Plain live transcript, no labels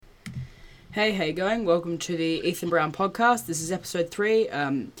Hey, how you going? Welcome to the Ethan Brown podcast. This is episode 3.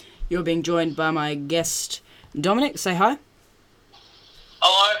 You're being joined by my guest, Dominic. Say hi.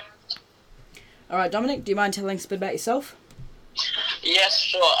 Hello. Alright, Dominic, do you mind telling us a bit about yourself? Yes,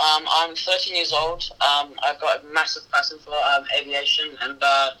 sure. I'm 13 years old. I've got a massive passion for aviation, and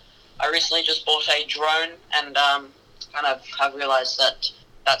I recently just bought a drone, and kind of have realised that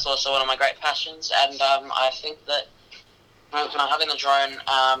that's also one of my great passions, and I think that having the drone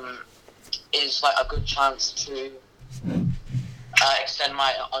is like a good chance to extend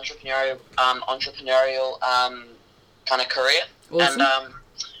my entrepreneurial kind of career. Awesome. And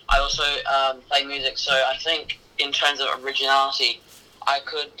I also play music, so I think in terms of originality, I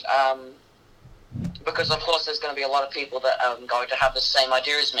could, because of course there's going to be a lot of people that are going to have the same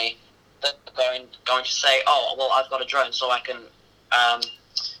idea as me, that are going to say, oh, well, I've got a drone, so I can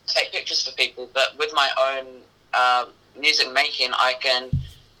take pictures for people. But with my own music making, I can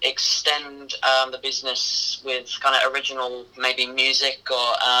extend the business with kind of original, maybe music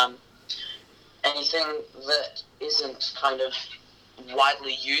or anything that isn't kind of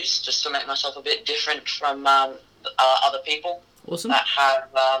widely used, just to make myself a bit different from other people. Awesome. That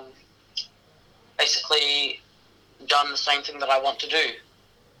have basically done the same thing that I want to do.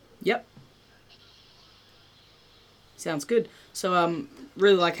 Yep. Sounds good. So,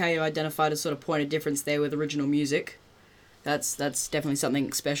 really like how you identified a sort of point of difference there with original music. That's definitely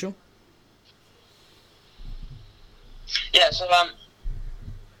something special. Yeah, so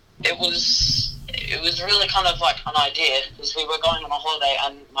it was really kind of like an idea, because we were going on a holiday,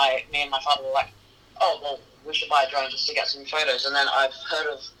 and me and my father were like, oh, well, we should buy a drone just to get some photos. And then I've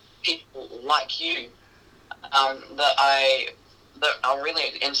heard of people like you that are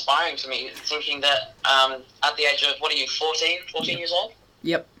really inspiring to me, thinking that at the age of, what are you, 14 years old?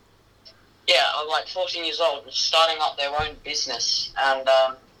 Yep. Yeah, I'm like 14 years old, starting up their own business and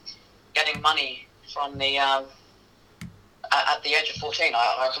getting money from the... at the age of 14,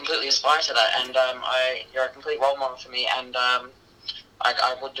 I completely aspire to that, and you're a complete role model for me, and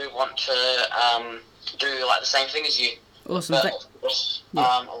I would want to do like the same thing as you. Awesome. But of course,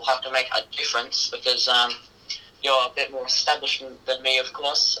 I'll have to make a difference, because you're a bit more established than me, of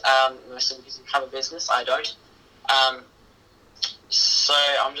course. Mostly because you have a business, I don't. So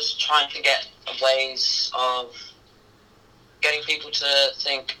I'm just trying to get ways of getting people to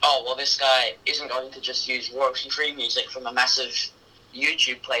think, oh, well, this guy isn't going to just use royalty-free music from a massive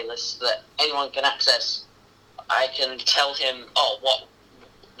YouTube playlist that anyone can access. I can tell him,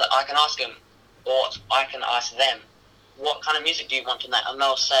 I can ask him, or I can ask them, what kind of music do you want in that? And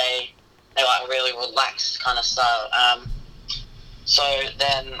they'll say, they're like a really relaxed kind of style. So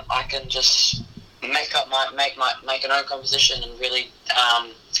then I can just make an own composition and really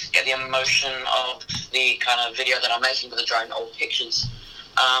get the emotion of the kind of video that I'm making with the drone, or pictures,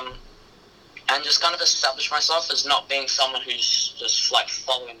 and just kind of establish myself as not being someone who's just like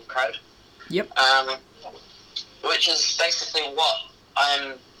following the crowd. Yep. Which is basically what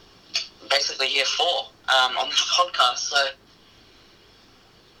I'm basically here for on the podcast. So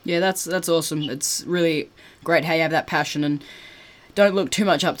Yeah, that's awesome. It's really great how you have that passion, and don't look too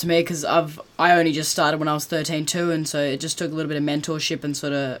much up to me, because I only just started when I was 13 too, and so it just took a little bit of mentorship and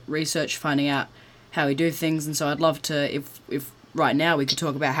sort of research, finding out how we do things. And so I'd love to, if right now we could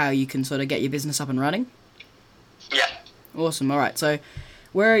talk about how you can sort of get your business up and running. yeah. Awesome. All right. So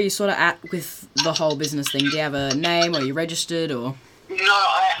where are you sort of at with the whole business thing? Do you have a name, or are you registered, or? No,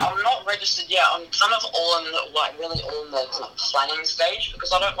 I'm not registered yet. I'm kind of really all in the kind of planning stage,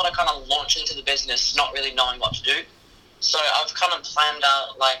 because I don't want to kind of launch into the business not really knowing what to do. So I've kind of planned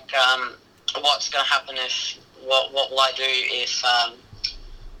out what's going to happen if what will I do if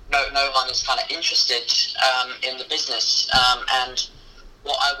no one is kind of interested in the business, and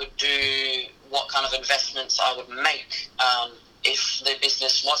what I would do, what kind of investments I would make if the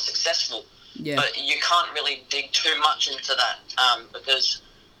business was successful. Yeah. But you can't really dig too much into that, because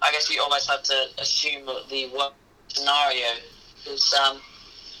I guess you always have to assume the worst scenario. Because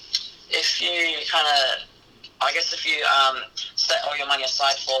if you kind of, if you set all your money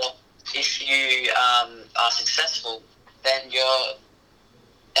aside for if you are successful, then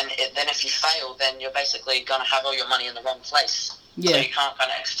then if you fail, then you're basically going to have all your money in the wrong place. Yeah. So you can't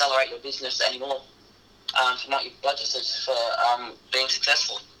kind of accelerate your business anymore from what you've budgeted for being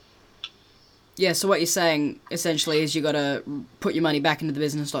successful. Yeah, so what you're saying essentially is you got to put your money back into the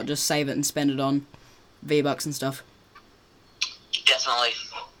business, not just save it and spend it on V-Bucks and stuff. Definitely.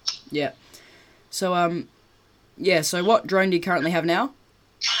 Yeah. So so what drone do you currently have now?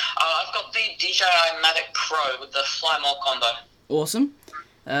 I've got the DJI Mavic Pro with the Fly More combo. Awesome.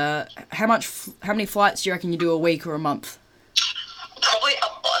 How many flights do you reckon you do a week or a month? Probably,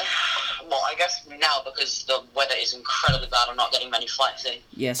 guess now, because the weather is incredibly bad, I'm not getting many flights in.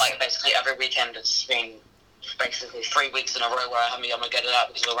 Yes. Like, basically every weekend it's been basically 3 weeks in a row where I haven't been able to get it out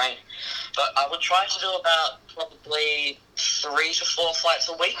because of the rain. But I would try to do about probably 3 to 4 flights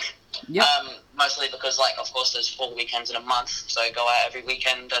a week. Yep. Mostly because, like, of course, there's 4 weekends in a month, so go out every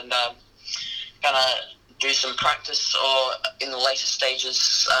weekend and kind of do some practice, or in the later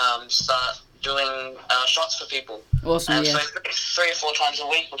stages, start doing shots for people. Awesome, and yeah. So 3 or 4 times a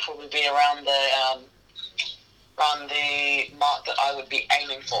week would probably be around the mark that I would be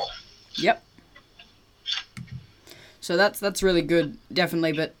aiming for. Yep. So that's really good,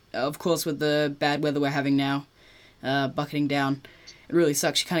 definitely. But of course, with the bad weather we're having now, bucketing down, it really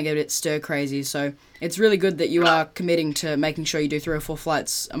sucks. You kind of get a bit stir crazy. So it's really good that you are committing to making sure you do 3 or 4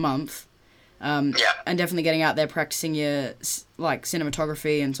 flights a month. And definitely getting out there practicing your like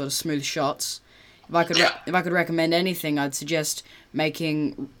cinematography and sort of smooth shots. If I could recommend anything, I'd suggest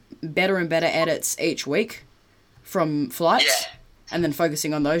making better and better edits each week from flights, and then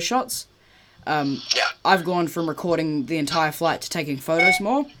focusing on those shots. I've gone from recording the entire flight to taking photos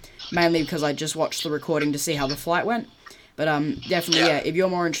more, mainly because I just watched the recording to see how the flight went. But definitely, if you're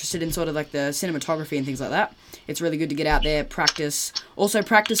more interested in sort of like the cinematography and things like that, it's really good to get out there, practice. Also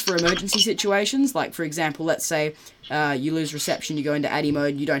practice for emergency situations. Like, for example, let's say you lose reception, you go into ADI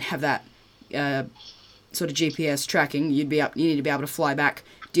mode, you don't have that sort of GPS tracking. You need to be able to fly back,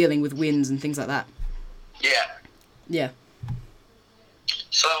 dealing with winds and things like that. Yeah.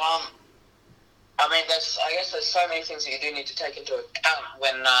 So, I mean, I guess there's so many things that you do need to take into account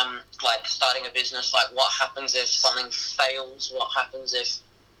when, like, starting a business. Like, what happens if something fails? What happens if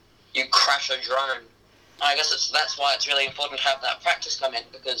you crash a drone? I guess that's why it's really important to have that practice come in,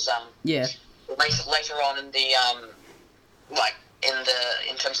 because later on in the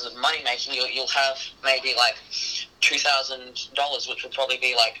in terms of the money making, you'll have maybe like $2,000, which will probably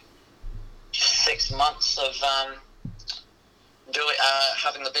be like 6 months of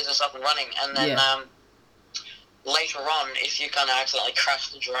having the business up and running, and then later on, if you kind of accidentally crash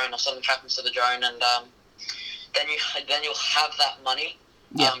the drone or something happens to the drone, and then you'll have that money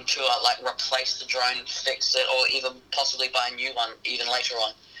to like replace the drone, fix it, or even possibly buy a new one even later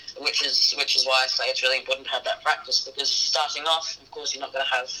on. Which is why I say it's really important to have that practice, because starting off, of course, you're not going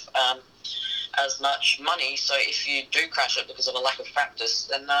to have as much money. So if you do crash it because of a lack of practice,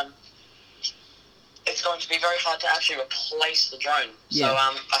 then it's going to be very hard to actually replace the drone. Yeah. So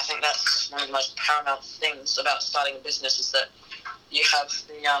I think that's one of the most paramount things about starting a business, is that you have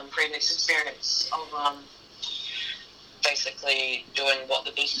the previous experience of basically doing what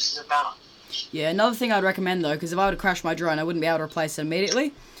the business is about. Yeah, another thing I'd recommend, though, because if I were to crash my drone, I wouldn't be able to replace it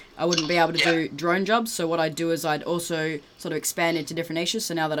immediately. I wouldn't be able to do drone jobs, so what I'd do is I'd also sort of expand into different niches.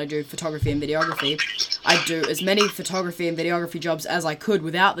 So now that I do photography and videography, I'd do as many photography and videography jobs as I could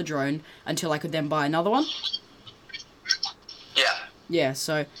without the drone until I could then buy another one. Yeah,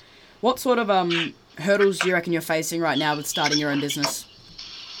 so what sort of hurdles do you reckon you're facing right now with starting your own business?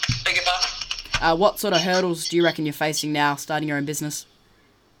 Beg your pardon? What sort of hurdles do you reckon you're facing now starting your own business?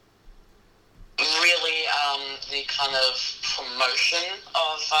 Really, the kind of promotion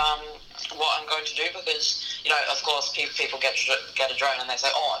of what I'm going to do, because, of course, people get a drone and they say,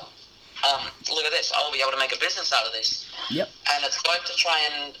 look at this, I'll be able to make a business out of this. Yep. And it's going to try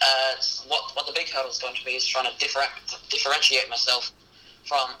and, what the big hurdle is going to be is trying to differentiate myself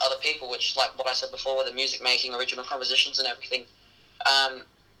from other people, which, like what I said before, with the music making, original compositions and everything.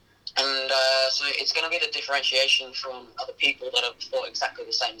 So it's going to be the differentiation from other people that have thought exactly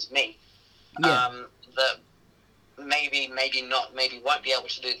the same as me. Yeah. That maybe won't be able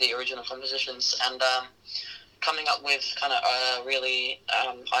to do the original compositions, and coming up with kind of really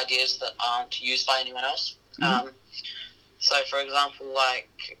ideas that aren't used by anyone else. Mm-hmm. So, for example,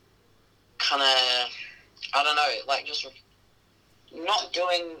 like, kind of, I don't know, like, just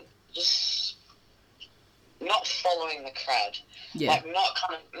not following the crowd. Yeah. Like, not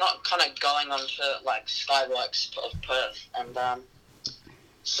kind of going on to, like, Skyworks of Perth and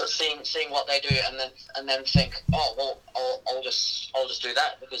so seeing what they do, and then think, oh well, I'll just do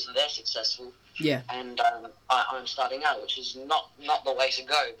that because they're successful. Yeah. And I'm starting out, which is not the way to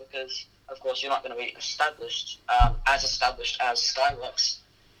go, because of course you're not going to be established as Skyworks.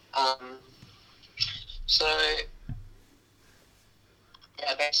 So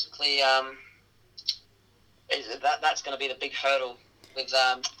yeah, basically that's going to be the big hurdle with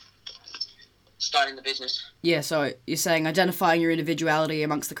starting the business. Yeah, so you're saying identifying your individuality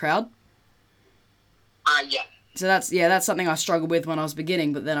amongst the crowd? Yeah. So that's something I struggled with when I was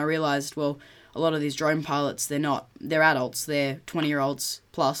beginning, but then I realised, well, a lot of these drone pilots, they're adults, they're 20-year-olds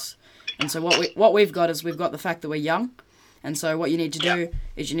plus. And so what we've got is we've got the fact that we're young, And so what you need to do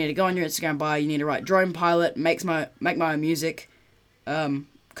is you need to go on your Instagram bio, you need to write drone pilot, make my own music,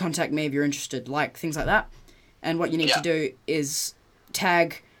 contact me if you're interested, like things like that. And what you need to do is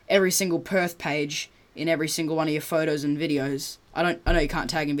tag every single Perth page in every single one of your photos and videos. I know you can't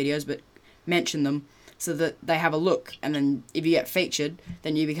tag in videos, but mention them so that they have a look. And then if you get featured,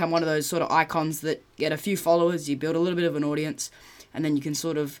 then you become one of those sort of icons that get a few followers, you build a little bit of an audience, and then you can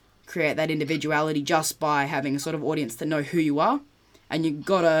sort of create that individuality just by having a sort of audience that know who you are. And you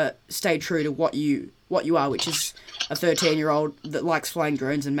gotta stay true to what you are, which is a 13-year-old that likes flying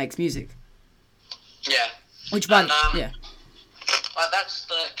drones and makes music. Yeah. Which one? Well, that's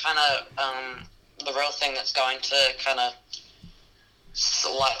the kind of the real thing that's going to kind of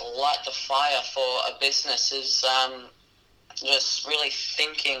light the fire for a business is just really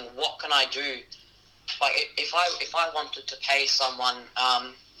thinking, what can I do? Like if I wanted to pay someone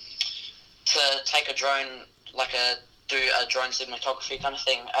to take a drone, do a drone cinematography kind of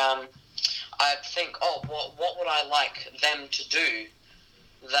thing, I'd think, what would I like them to do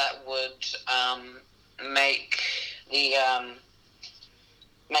that would make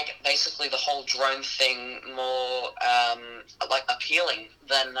basically the whole drone thing more appealing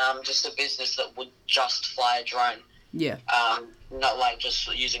than just a business that would just fly a drone. Yeah. Not like just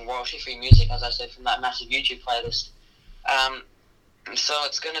using royalty-free music, as I said, from that massive YouTube playlist. So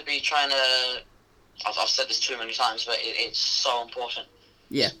it's going to be trying to... I've said this too many times, but it's so important.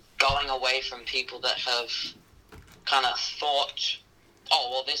 Yeah. Going away from people that have kind of thought,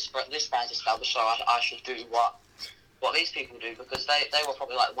 this brand's established, so I should do what these people do, because they were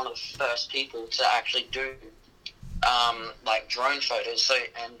probably like one of the first people to actually do drone photos. So,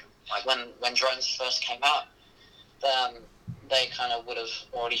 and like when drones first came out, they kind of would have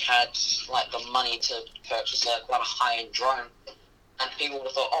already had like the money to purchase quite a high-end drone, and people would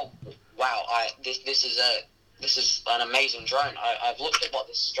have thought, wow, this is an amazing drone. I've looked at what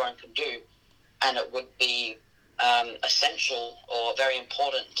this drone can do, and it would be essential or very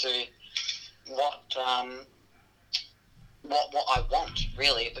important to what I want,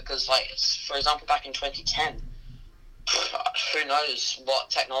 really, because for example, back in 2010, who knows what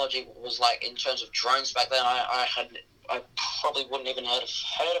technology was like in terms of drones back then. I probably wouldn't even heard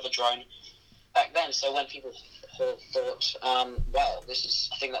of a drone back then. So when people thought, well, this is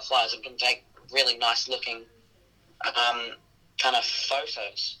a thing that flies and can take really nice looking kind of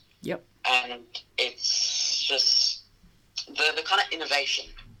photos. Yep. And it's just the kind of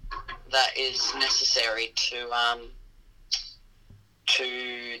innovation that is necessary to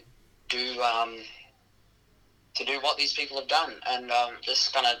do what these people have done, and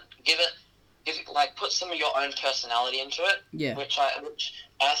just kind of give it put some of your own personality into it. Yeah. Which I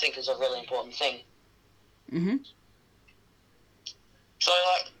think is a really important thing. Mhm. So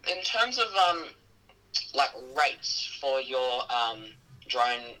in terms of rates for your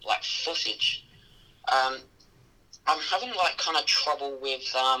drone footage, I'm having kind of trouble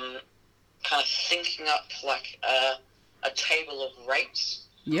with kind of thinking up a table of rates.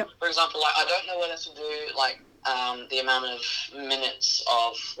 Yep. For example, I don't know whether to do the amount of minutes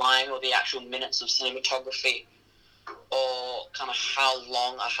of flying or the actual minutes of cinematography, or kind of how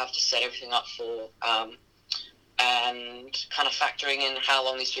long I have to set everything up for, and kind of factoring in how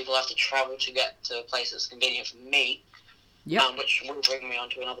long these people have to travel to get to a place that's convenient for me. Yep. Which will bring me on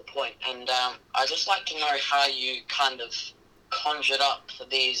to another point. And I'd just like to know how you kind of conjured up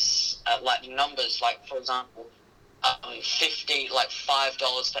these numbers, for example,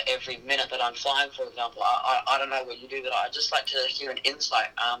 $5 for every minute that I'm flying, for example. I don't know what you do, but I'd just like to hear an insight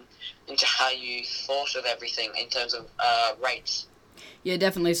into how you thought of everything in terms of rates. Yeah,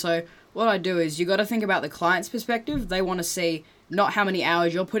 definitely. So what I do is you got to think about the client's perspective. They want to see not how many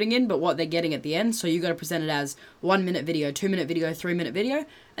hours you're putting in, but what they're getting at the end. So you got to present it as 1 minute video, 2 minute video, 3 minute video.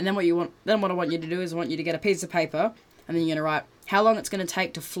 And then what I want you to do is I want you to get a piece of paper, and then you're going to write how long it's going to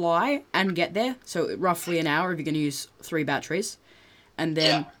take to fly and get there. So roughly an hour if you're going to use 3 batteries. And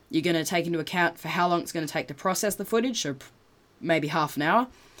then you're going to take into account for how long it's going to take to process the footage, so maybe half an hour.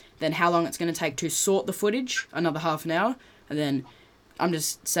 Then how long it's going to take to sort the footage, another half an hour. And then, I'm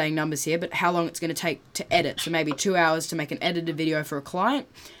just saying numbers here, but how long it's going to take to edit. So maybe 2 hours to make an edited video for a client.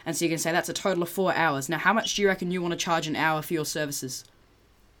 And so you can say that's a total of 4 hours. Now, how much do you reckon you want to charge an hour for your services?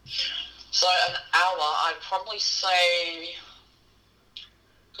 So an hour, I'd probably say,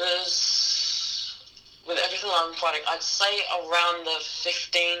 because with everything I'm fighting, I'd say around the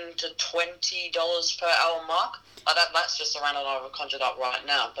 $15 to $20 per hour mark. That's just around what I've conjured up right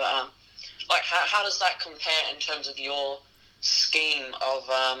now. But how does that compare in terms of your scheme of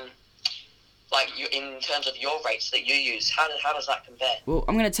in terms of your rates that you use? How does that compare? Well,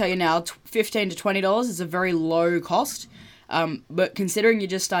 I'm going to tell you now, $15 to $20 is a very low cost. But considering you're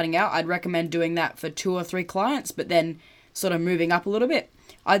just starting out, I'd recommend doing that for 2 or 3 clients, but then sort of moving up a little bit.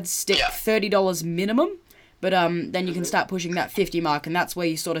 I'd stick $30 minimum, but then you can start pushing that 50 mark, and that's where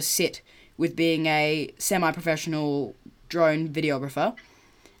you sort of sit with being a semi-professional drone videographer.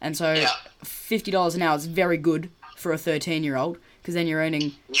 And so $50 an hour is very good for a 13-year-old, because then you're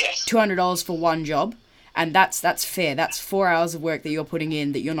earning $200 for one job, and that's fair. That's 4 hours of work that you're putting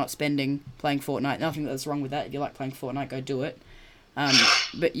in that you're not spending playing Fortnite. Nothing that's wrong with that. If you like playing Fortnite, go do it.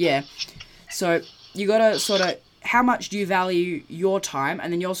 But yeah, so you got to sort of, how much do you value your time?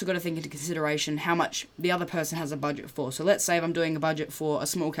 And then you also got to think into consideration how much the other person has a budget for. So let's say if I'm doing a budget for a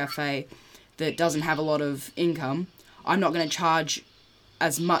small cafe that doesn't have a lot of income, I'm not going to charge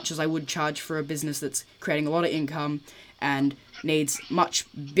as much as I would charge for a business that's creating a lot of income and needs much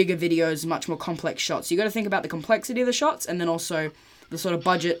bigger videos, much more complex shots. You got to think about the complexity of the shots and then also the sort of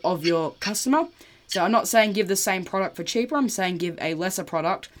budget of your customer. So I'm not saying give the same product for cheaper, I'm saying give a lesser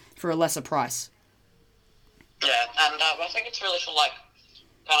product for a lesser price. Yeah, and I think it's really for like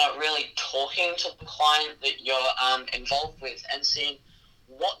kind of really talking to the client that you're involved with and seeing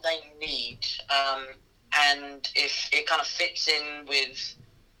what they need, and if it kind of fits in with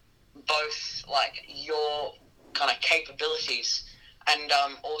both like your kind of capabilities and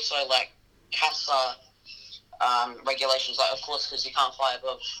also like CASA regulations, like of course because you can't fly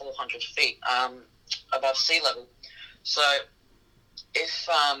above 400 feet above sea level. So if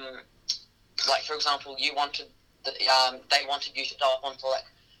like for example they wanted you to go up onto like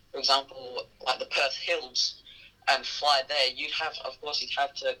for example like the Perth Hills and fly there, you'd have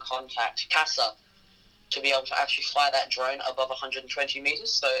to contact CASA to be able to actually fly that drone above 120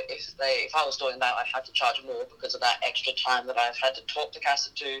 meters. So if I was doing that, I'd have to charge more because of that extra time that I've had to talk to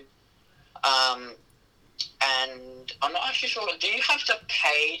CASA to. And I'm not actually sure. Do you have to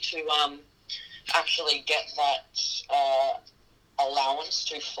pay to actually get that allowance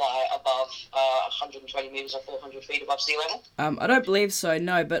to fly above 120 meters or 400 feet above sea level? I don't believe so,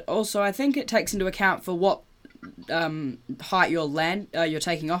 no. But also, I think it takes into account for what height you're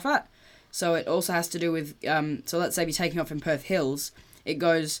taking off at. So it also has to do with, so let's say you're taking off in Perth Hills, it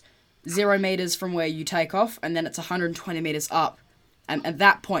goes 0 meters from where you take off, and then it's 120 meters up. And at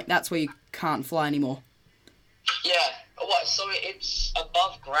that point, that's where you can't fly anymore. Yeah. What, so it's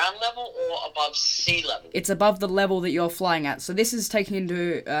above ground level or above sea level? It's above the level that you're flying at. So this is taking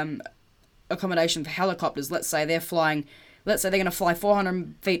into accommodation for helicopters. Let's say they're going to fly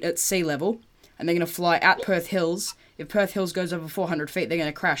 400 feet at sea level, and they're going to fly at Perth Hills. If Perth Hills goes over 400 feet, they're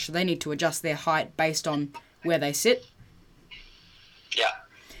going to crash. So they need to adjust their height based on where they sit. Yeah.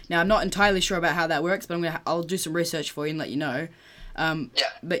 Now, I'm not entirely sure about how that works, but I'll do some research for you and let you know.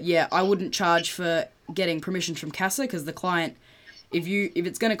 But yeah, I wouldn't charge for getting permission from CASA because the client, if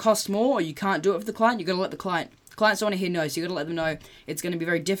it's going to cost more or you can't do it for the client, you've got to let the clients don't want to hear no, so you've got to let them know it's going to be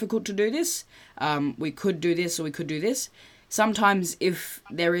very difficult to do this. We could do this or we could do this. Sometimes if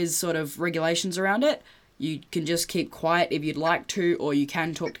there is sort of regulations around it, you can just keep quiet if you'd like to, or you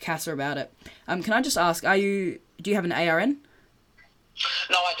can talk to CASA about it. Can I just ask, do you have an ARN?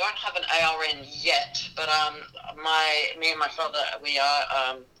 No, I don't have an ARN yet, but me and my brother, we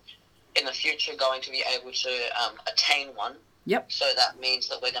are in the future going to be able to attain one. Yep. So that means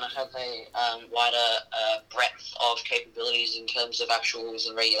that we're going to have a wider breadth of capabilities in terms of actual rules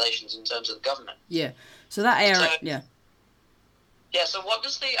and regulations in terms of the government. Yeah. So that ARN, yeah. Yeah, so what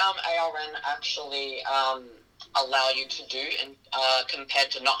does the ARN actually allow you to do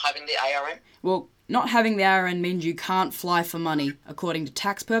compared to not having the ARN? Well, not having the ARN means you can't fly for money according to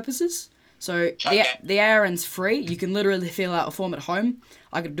tax purposes. So the ARN's free. You can literally fill out a form at home.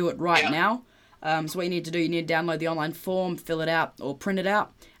 I could do it right now. So what you need to do, you need to download the online form, fill it out or print it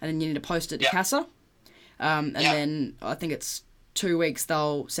out, and then you need to post it to CASA. Then I think it's 2 weeks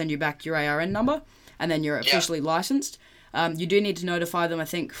they'll send you back your ARN number, and then you're officially licensed. You do need to notify them, I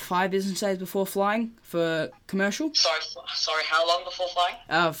think, 5 business days before flying for commercial. Sorry, how long before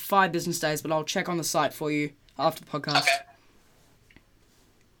flying? 5 business days, but I'll check on the site for you after the podcast. Okay.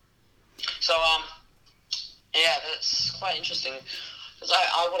 So, yeah, that's quite interesting. Because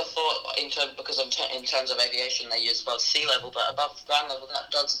I would have thought, in terms of aviation, they use above sea level, but above ground level, that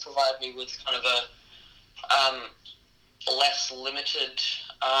does provide me with kind of a less limited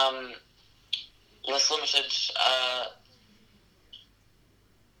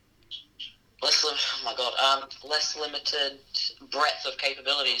breadth of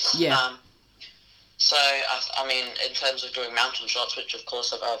capabilities. Yeah. So, I mean, in terms of doing mountain shots, which of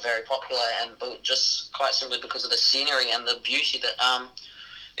course are very popular, and just quite simply because of the scenery and the beauty that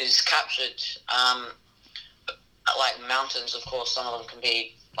is captured, like mountains, of course, some of them can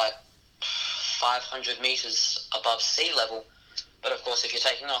be like 500 meters above sea level. But of course, if you're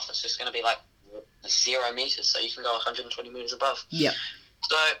taking off, it's just going to be like 0 meters, so you can go 120 meters above. Yeah.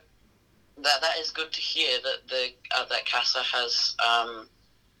 So that is good to hear that that CASA has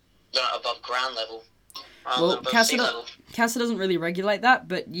above ground level. Well, CASA doesn't really regulate that,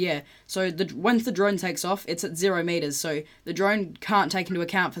 but yeah. So once the drone takes off, it's at 0 meters. So the drone can't take into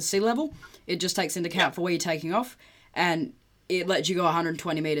account for sea level. It just takes into account for where you're taking off, and it lets you go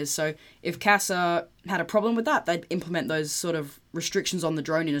 120 meters. So if CASA had a problem with that, they'd implement those sort of restrictions on the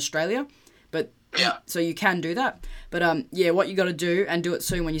drone in Australia. But so you can do that. But what you got to do, and do it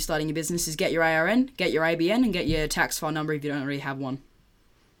soon when you're starting your business, is get your ARN, get your ABN, and get your tax file number if you don't already have one.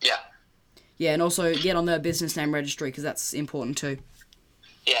 Yeah. Yeah, and also get on the business name registry, because that's important too.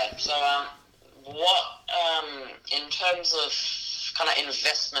 Yeah, so in terms of kind of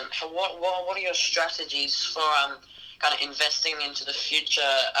investment, what are your strategies for kind of investing into the future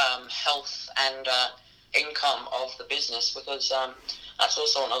health and income of the business? Because that's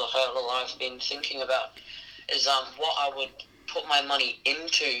also another hurdle I've been thinking about, is what I would put my money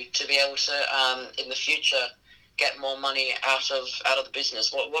into to be able to, in the future, get more money out of the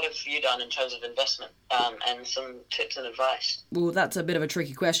business. What have you done in terms of investment, and some tips and advice? Well, that's a bit of a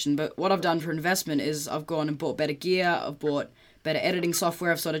tricky question, but what I've done for investment is I've gone and bought better gear, I've bought better editing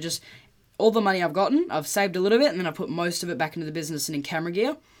software, I've sort of just, all the money I've gotten, I've saved a little bit, and then I put most of it back into the business and in camera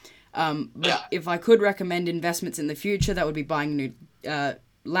gear. But if I could recommend investments in the future, that would be buying a new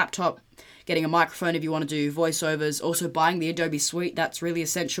laptop, getting a microphone if you want to do voiceovers, also buying the Adobe Suite. That's really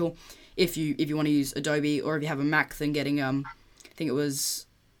essential if you want to use Adobe, or if you have a Mac, then getting I think it was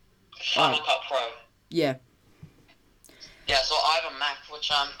Final Cut Pro. Yeah. Yeah, so I have a Mac,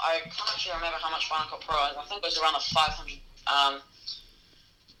 which I can't actually remember how much Final Cut Pro is. I think it was around the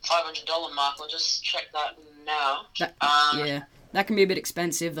 $500 mark. I'll just check that now. That can be a bit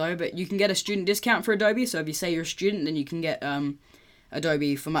expensive though, but you can get a student discount for Adobe. So if you say you're a student, then you can get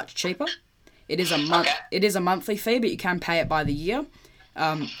Adobe for much cheaper. It is a monthly fee, but you can pay it by the year.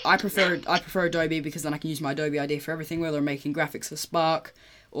 I prefer Adobe because then I can use my Adobe ID for everything, whether I'm making graphics for Spark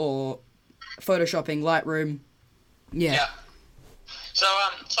or photoshopping, Lightroom. Yeah. So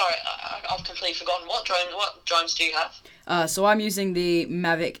sorry, I've completely forgotten what drones do you have? So I'm using the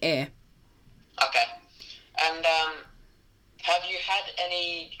Mavic Air. Okay. And have you had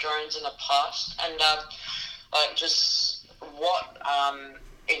any drones in the past? And just what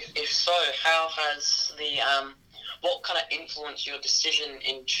if so, how has the what kind of influenced your decision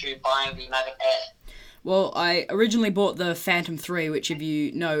into buying the Mavic Air? Well, I originally bought the Phantom 3, which, if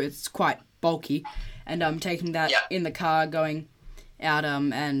you know, it's quite bulky, and taking that in the car, going out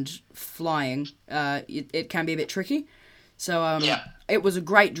and flying, it can be a bit tricky. So it was a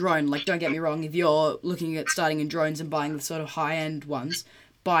great drone. Like, don't get me wrong, if you're looking at starting in drones and buying the sort of high-end ones,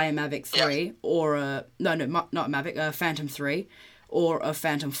 buy a Mavic 3 or a Phantom 3 or a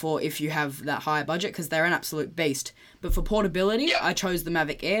Phantom 4 if you have that higher budget, because they're an absolute beast. But for portability, I chose the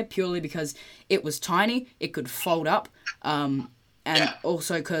Mavic Air purely because it was tiny, it could fold up, and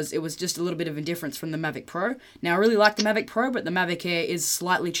also because it was just a little bit of a difference from the Mavic Pro. Now, I really like the Mavic Pro, but the Mavic Air is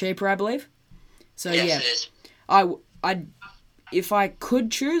slightly cheaper, I believe. So, yes, it is. If I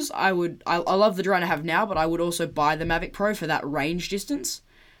could choose, I would. I love the drone I have now, but I would also buy the Mavic Pro for that range distance.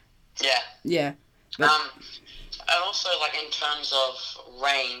 Yeah. Yeah. But, and also, like, in terms of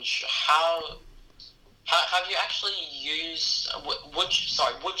range, how have you actually used?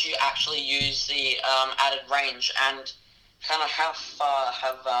 Would you actually use the added range, and kind of how far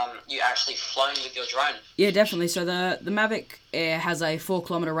have you actually flown with your drone? Yeah, definitely. So the Mavic Air has a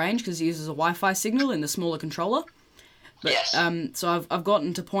 4-kilometer range because it uses a Wi-Fi signal in the smaller controller. But, yes. So I've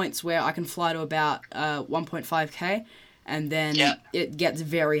gotten to points where I can fly to about 1.5k, and then it gets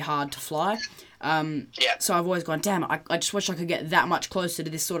very hard to fly. So I've always gone, damn it, I just wish I could get that much closer to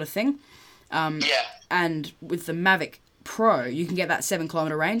this sort of thing. And with the Mavic Pro, you can get that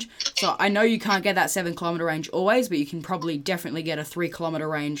 7-kilometer range. So I know you can't get that 7-kilometer range always, but you can probably definitely get a 3-kilometer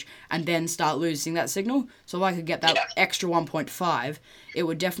range and then start losing that signal. So if I could get that extra 1.5, it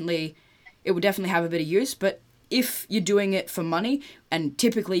would definitely have a bit of use. But if you're doing it for money, and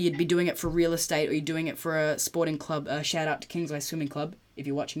typically you'd be doing it for real estate, or you're doing it for a sporting club, shout out to Kingsway Swimming Club if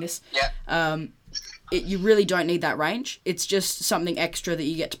you're watching this. You really don't need that range. It's just something extra that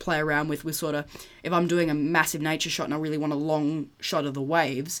you get to play around with sort of, if I'm doing a massive nature shot and I really want a long shot of the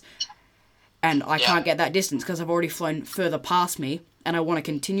waves, and I can't get that distance because I've already flown further past me, and I want to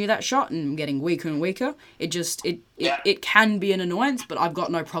continue that shot and I'm getting weaker and weaker, it can be an annoyance, but I've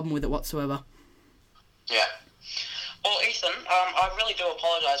got no problem with it whatsoever. Yeah. Well, Ethan, I really do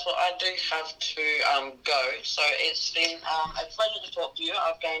apologise, but I do have to go. So it's been a pleasure to talk to you.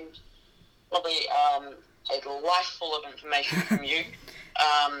 I've gained probably a life full of information from you.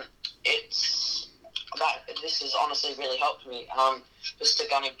 This has honestly really helped me. Just to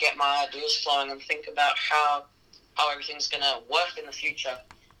kind of get my ideas flowing and think about how everything's going to work in the future,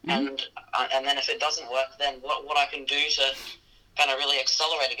 and then if it doesn't work, then what I can do to kind of really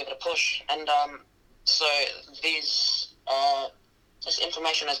accelerate it, give it a push. And so this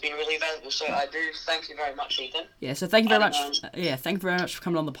information has been really valuable. So I do thank you very much, Ethan. Yeah, so thank you very much. Thank you very much for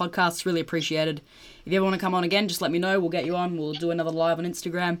coming on the podcast. It's really appreciated. If you ever want to come on again, just let me know. We'll get you on. We'll do another live on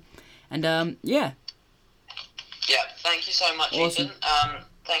Instagram. And yeah. Yeah, thank you so much, awesome. Ethan.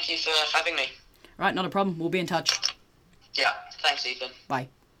 Thank you for having me. Right, not a problem. We'll be in touch. Yeah, thanks, Ethan. Bye.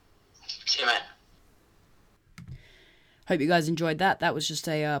 See you, mate. Hope you guys enjoyed that. That was just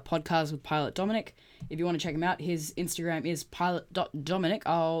a podcast with Pilot Dominic. If you want to check him out, his Instagram is pilot.dominic.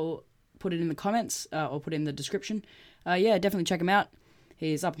 I'll put it in the comments. I'll put it in the description. Yeah, definitely check him out.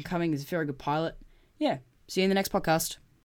 He's up and coming. He's a very good pilot. Yeah, see you in the next podcast.